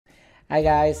Hi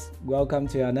guys, welcome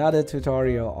to another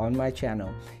tutorial on my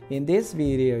channel. In this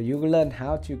video, you will learn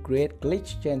how to create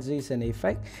glitch transition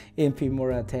effect in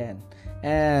Filmora 10.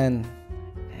 And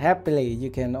happily, you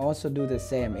can also do the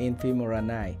same in Filmora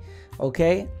 9.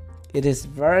 Okay, it is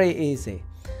very easy.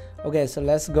 Okay, so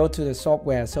let's go to the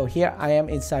software. So here I am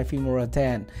inside Filmora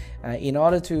 10. In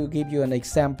order to give you an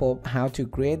example how to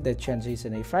create the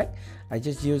transition effect, I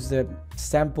just use the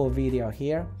sample video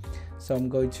here. So I'm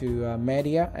going to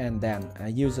media and then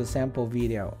use a sample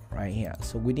video right here.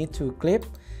 So we need to clip,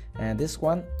 and this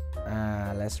one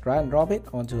let's drag and drop it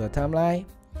onto a timeline,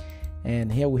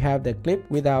 and here we have the clip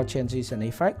without transition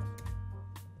effect.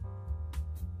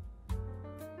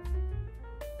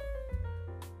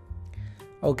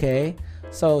 Okay,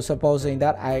 so supposing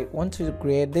that I want to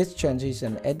create this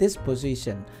transition at this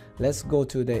position, let's go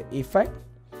to the effect,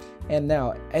 and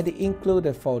now at the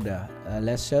included folder,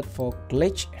 let's search for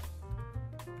glitch.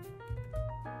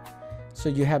 So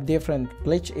you have different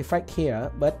glitch effect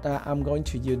here, but I'm going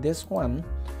to use this one.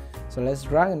 So let's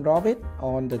drag and drop it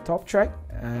on the top track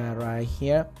right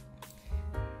here.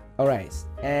 Alright,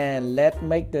 and let's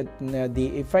make the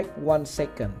effect 1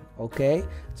 second. Okay,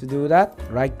 to do that,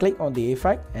 right click on the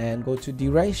effect and go to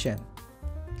duration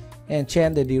and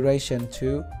change the duration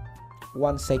to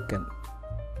 1 second.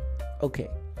 Okay,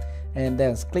 and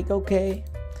then click OK.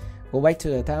 Go back to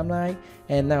the timeline,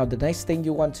 and now the next thing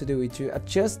you want to do is to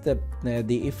adjust the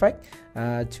effect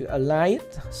to align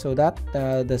it so that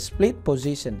the split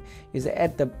position is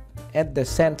at the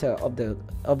center of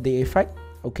the effect.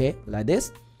 Okay, like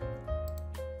this.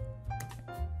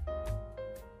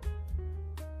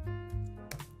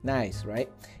 Nice, right?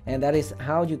 And that is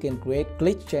how you can create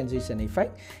glitch transition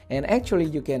effect. And actually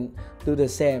you can do the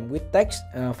same with text.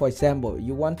 For example,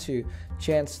 you want to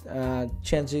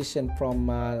transition from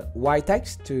white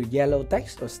text to yellow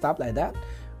text or stuff like that.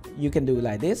 You can do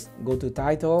like this. Go to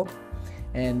title,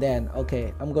 and then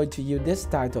okay, I'm going to use this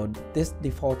title, this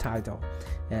default title,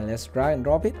 and let's drag and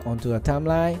drop it onto a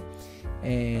timeline,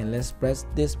 and let's press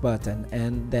this button,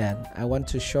 and then I want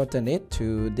to shorten it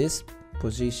to this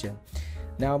position.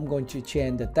 Now I'm going to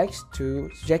change the text to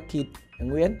Jacky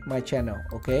Nguyen, my channel.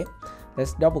 Okay,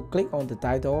 let's double click on the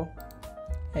title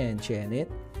and change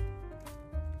it.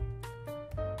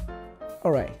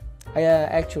 Alright,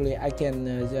 I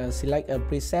can select a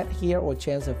preset here or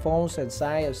change the fonts and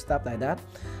size or stuff like that,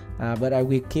 but I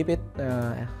will keep it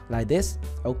like this.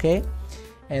 Okay,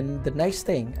 and the next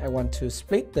thing, I want to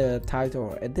split the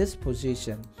title at this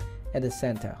position at the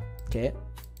center. Okay,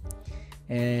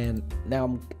 and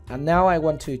now I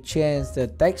want to change the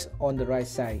text on the right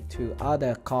side to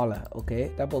other color.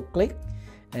 Okay, double click,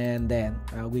 and then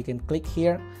we can click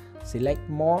here, select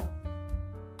more,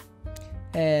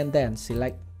 and then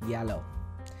select yellow.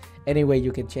 Anyway,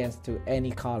 you can change to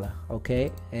any color. Okay,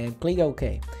 and click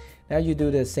OK. Now you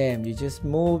do the same, you just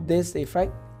move this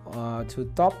effect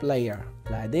to top layer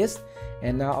like this,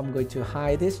 and now I'm going to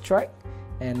hide this track,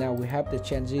 and now we have the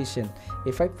transition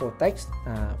effect for text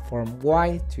from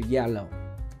white to yellow.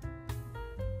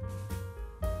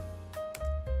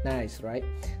 Nice, right?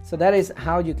 So that is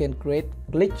how you can create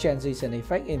glitch transition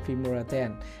effect in Filmora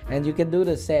 10, and you can do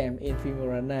the same in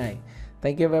Filmora 9.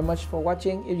 Thank you very much for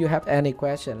watching. If you have any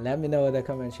question, let me know in the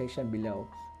comment section below.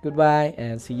 Goodbye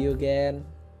and see you again.